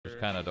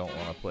kind of don't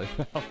want to play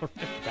Valorant.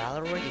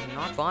 Valorant is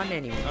not fun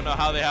anymore. I don't know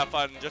how they have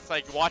fun. Just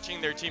like watching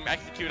their team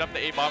execute up the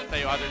A bomb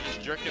thing while they're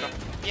just jerking them.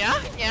 Yeah.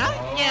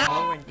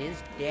 Valorant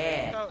is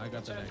dead. I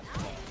got the next.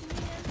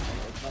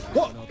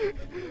 What?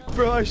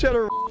 Bro, I shot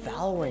a.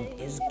 Valorant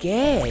is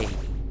gay.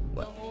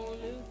 Well,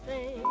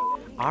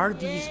 are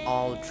these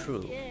all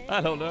true?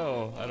 I don't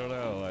know.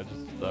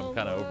 I'm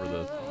kind of over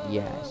this.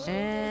 Yes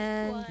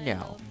and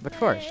no. But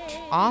first,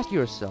 ask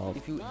yourself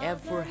if you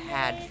ever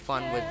had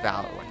fun with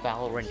Valorant.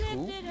 Valorant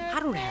who? I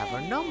don't have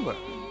a number.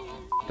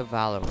 The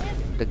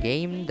Valorant, the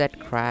game that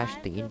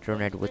crashed the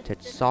internet with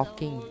its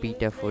shocking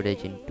beta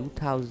footage in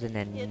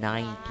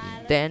 2019.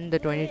 Then the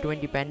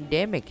 2020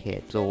 pandemic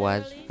hit, so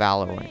was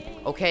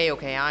Valorant. Okay,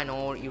 I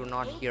know you're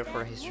not here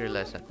for a history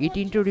lesson. It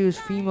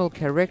introduced female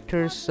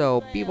characters,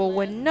 so people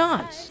went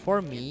nuts.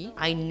 For me,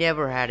 I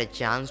never had a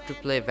chance to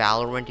play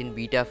Valorant in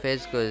beta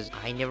phase because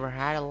I never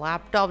had a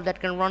laptop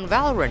that can run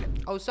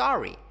Valorant. Oh,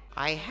 sorry.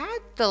 I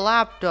had the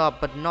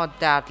laptop, but not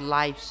that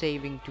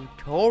life-saving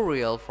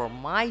tutorial for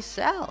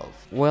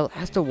myself. Well,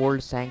 as the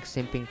world sank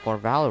simping for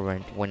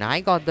Valorant, when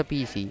I got the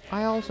PC,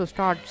 I also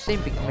started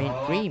simping,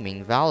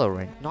 dreaming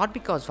Valorant. Not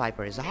because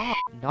Viper is hot,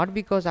 not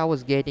because I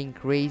was getting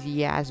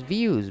crazy-ass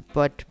views,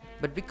 but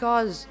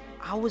because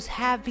I was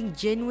having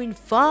genuine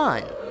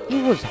fun.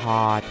 It was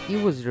hot,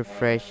 it was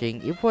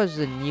refreshing, it was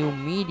a new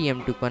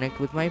medium to connect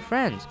with my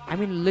friends. I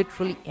mean,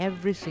 literally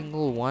every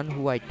single one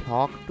who I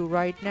talk to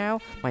right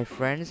now, my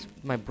friends,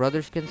 my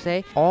brothers can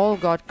say, all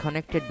got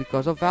connected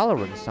because of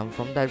Valorant. Some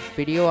from that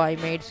video I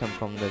made, some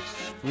from the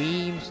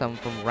stream, some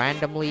from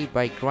randomly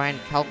by grand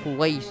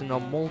calculation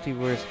of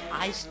multiverse.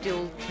 I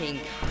still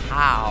think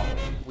how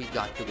we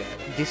got together.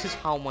 This is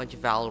how much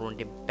Valorant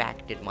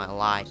impacted my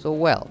life. So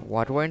well,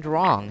 what went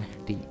wrong?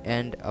 The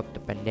end of the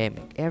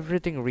pandemic.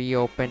 Everything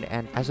reopened,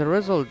 and as a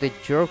result, they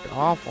jerked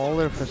off all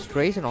their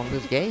frustration on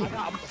this game.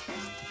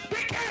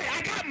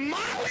 I got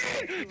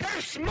Molly!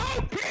 There's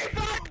smoke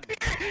people!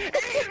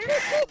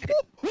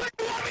 What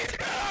do you want me to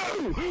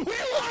do? We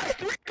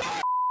lost! We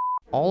got.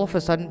 All of a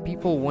sudden,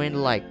 people went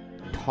like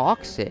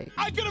toxic.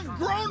 I could have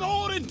grown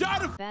old and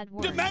died of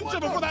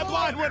dementia before that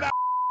blind went out.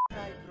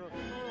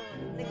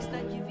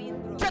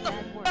 Shut the f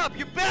up,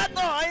 you bad?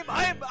 No,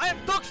 I am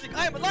toxic.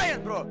 I am a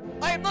lion, bro.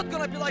 I am not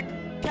gonna be like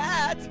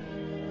cat.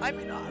 I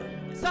mean,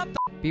 some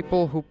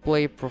People who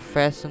play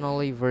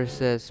professionally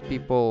versus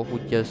people who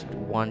just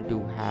want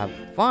to have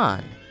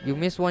fun. You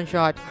miss one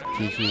shot,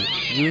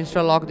 GG. You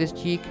insta-lock this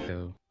cheek?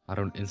 Yo, I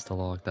don't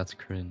insta-lock, that's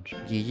cringe.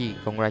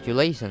 GG,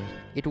 congratulations.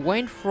 It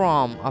went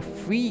from a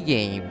free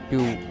game to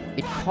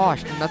it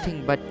cost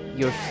nothing but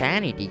your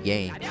sanity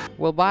game.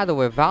 Well, by the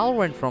way,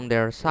 Valorant from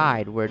their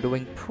side were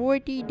doing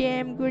pretty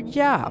damn good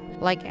job.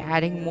 Like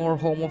adding more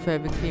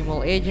homophobic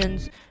female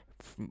agents,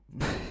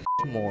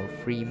 more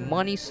free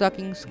money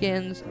sucking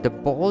skins. The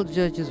ball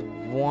judge is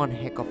one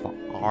heck of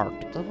an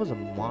art. That was a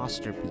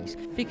masterpiece.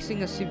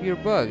 Fixing a severe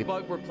bug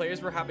Where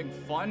players were having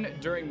fun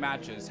during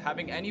matches.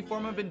 Having any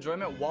form of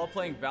enjoyment while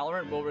playing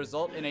Valorant will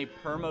result in a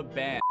perma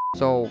ban.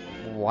 So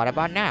what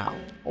about now?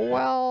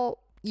 Well,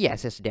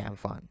 yes, it's damn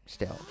fun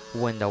still.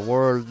 When the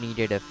world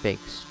needed a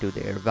fix to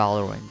their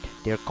Valorant,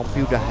 their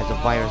computer has a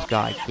virus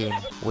guide came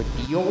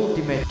with the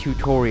ultimate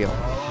tutorial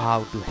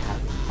how to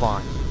have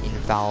fun in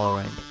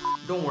Valorant.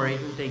 Don't worry,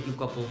 it will take you a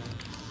couple.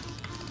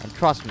 And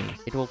trust me,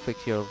 it will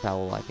fix your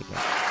Valo life again.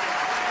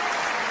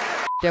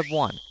 Step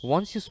 1.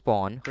 Once you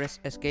spawn, press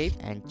escape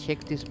and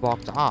check this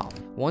box off.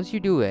 Once you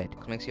do it,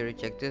 make sure you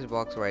check this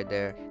box right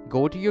there.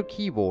 Go to your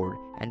keyboard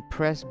and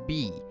press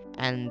B.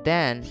 And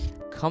then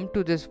come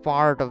to this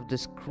part of the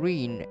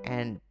screen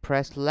and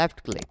press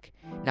left click.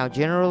 Now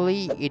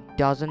generally it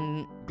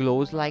doesn't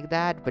glows like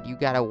that, but you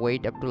gotta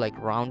wait up to like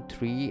round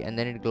 3 and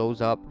then it glows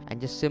up,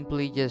 and just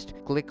simply just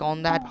click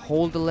on that,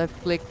 hold the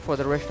left click for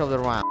the rest of the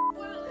round.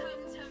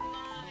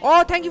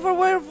 Oh, thank you for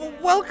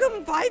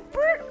welcome,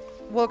 Viper.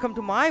 Welcome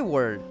to my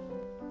world.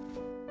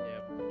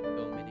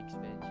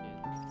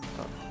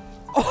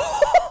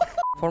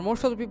 For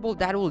most of the people,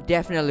 that will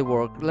definitely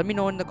work. Let me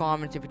know in the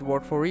comments if it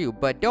worked for you.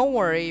 But don't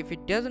worry, if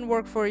it doesn't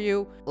work for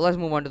you, let's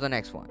move on to the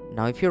next one.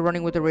 Now, if you're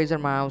running with a Razer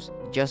mouse,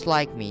 just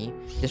like me,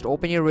 just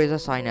open your Razer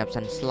signups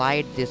and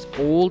slide this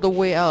all the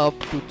way up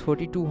to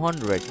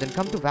 3200. Then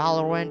come to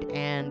Valorant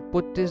and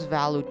put this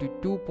value to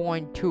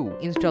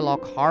 2.2.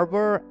 Insta-lock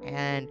Harbor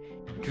and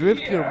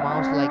drift your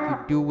mouse like you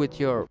do with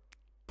your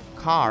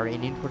car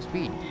in Need for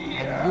Speed.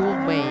 And you'll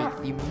make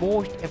the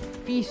most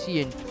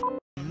efficient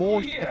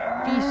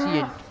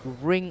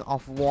ring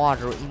of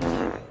water in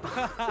the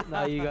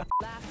Now you got.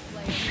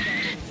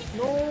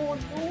 No.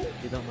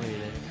 You don't know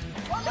it.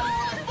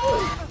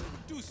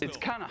 It's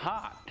kind of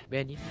hot.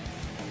 Benny.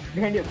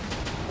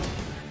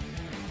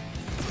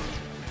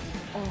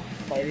 Oh,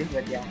 fire is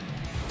good, yeah.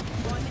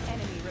 One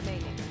enemy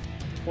remaining.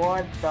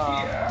 What the?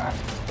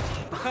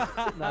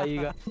 Now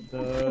you got.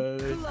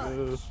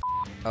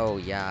 Oh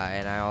yeah,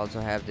 and I also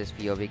have this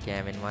POV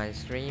cam in my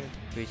stream,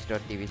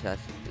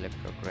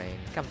 twitch.tv/electrocrane.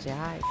 Come say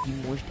hi. The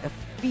most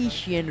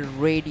efficient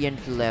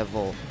radiant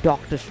level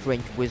Doctor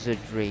Strange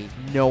wizardry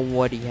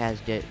nobody has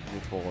did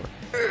before.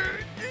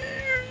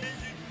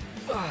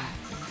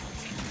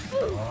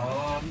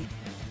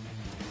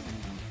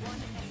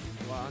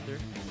 Under.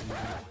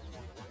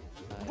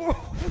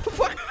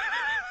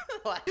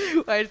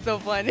 Why it's so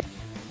funny?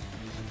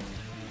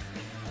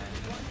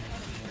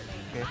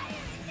 Okay,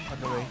 on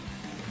the way.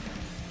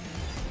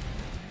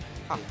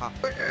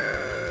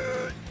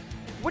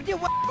 What do you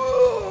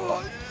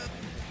want?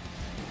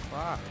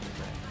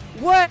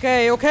 What?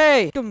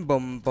 Okay. Bum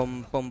bum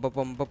bum bum bum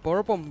bum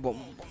bum bum bum.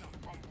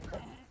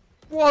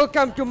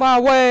 Welcome to my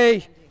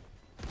way.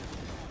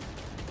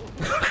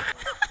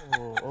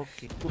 Oh,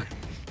 okay.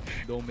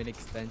 Domain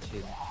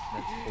extension.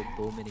 That's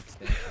called domain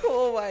extension.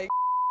 Oh my.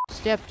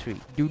 Step 3.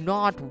 Do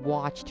not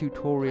watch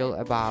tutorial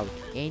about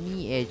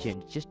any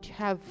agent. Just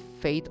have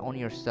faith on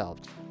yourself.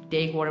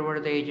 Take whatever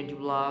the agent you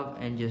love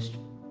and just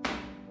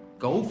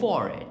go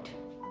for it.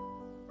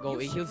 Go,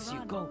 it heals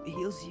you. Go, it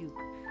heals you.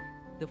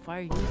 The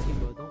fire heals you,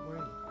 bro. Don't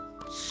worry.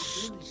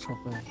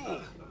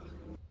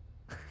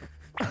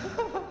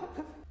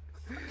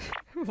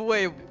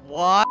 Wait,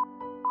 what?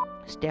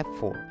 Step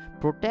 4.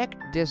 Protect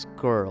this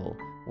girl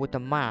with a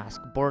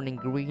mask burning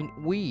green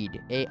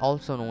weed,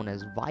 also known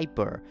as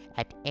Viper,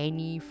 at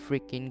any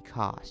freaking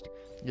cost.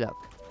 Look,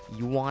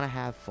 you wanna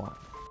have fun,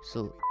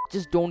 so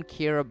just don't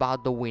care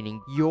about the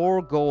winning.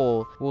 Your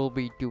goal will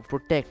be to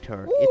protect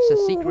her. It's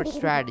a secret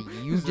strategy.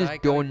 You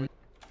just don't.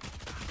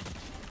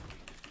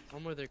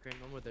 One more there, Crane.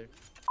 One more there.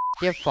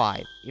 Step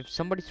 5. If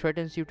somebody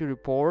threatens you to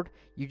report,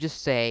 you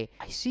just say,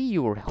 I see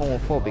you are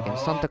homophobic and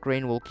Santa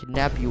Crane will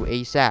kidnap you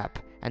ASAP.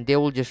 And they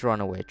will just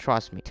run away.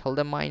 Trust me. Tell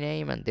them my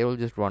name and they will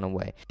just run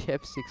away.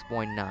 Tip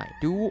 6.9.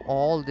 Do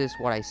all this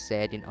what I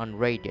said in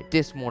unrated.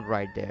 This mode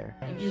right there.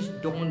 You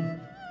just don't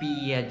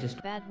be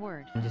just Bad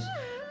word. just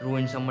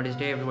ruin somebody's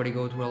day. Everybody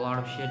go through a lot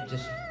of shit.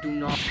 Just do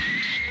not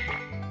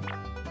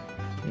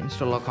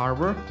install a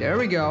harbor. There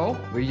we go.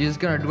 We're just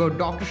gonna go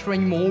Doctor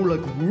Strange mode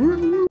like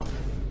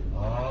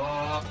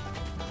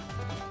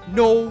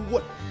no,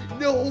 what?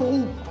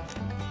 No.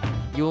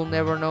 You'll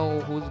never know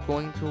who's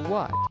going through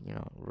what. You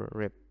know,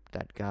 rip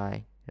that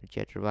guy.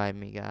 Jet revive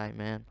me guy,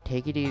 man.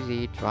 Take it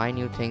easy. Try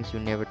new things you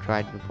never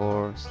tried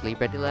before.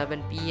 Sleep at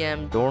 11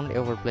 p.m. Don't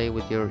ever play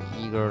with your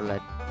e-girl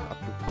at up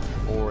to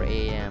 4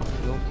 a.m.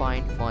 You'll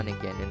find fun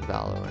again in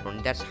Valorant.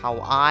 And that's how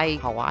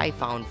I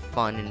found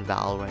fun in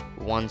Valorant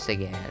once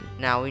again.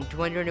 Now in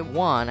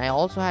 2021, I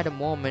also had a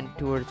moment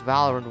towards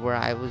Valorant where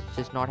I was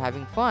just not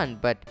having fun,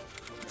 but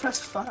Press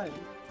 5.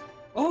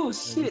 Oh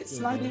shit,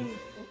 sliding.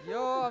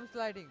 yo, I'm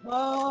sliding.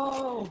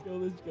 Oh,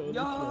 Let's go.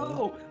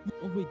 yo.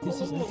 Oh wait, this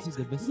is actually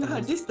the best. Yeah,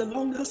 this is the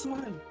longest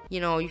one.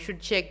 You know, you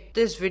should check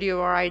this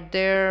video right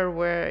there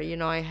where, you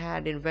know, I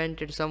had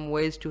invented some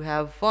ways to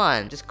have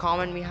fun. Just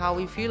comment me how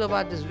you feel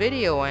about this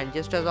video, and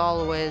just as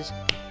always,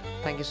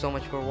 thank you so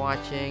much for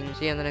watching.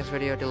 See you in the next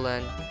video. Till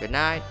then, good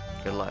night,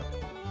 good luck.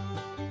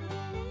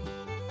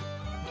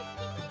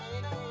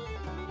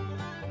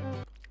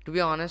 To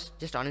be honest,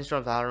 just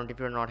uninstall Valorant if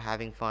you're not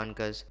having fun,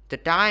 because the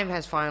time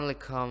has finally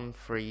come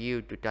for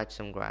you to touch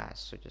some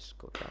grass. So just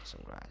go touch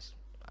some grass.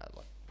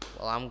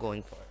 Well, I'm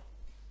going for it.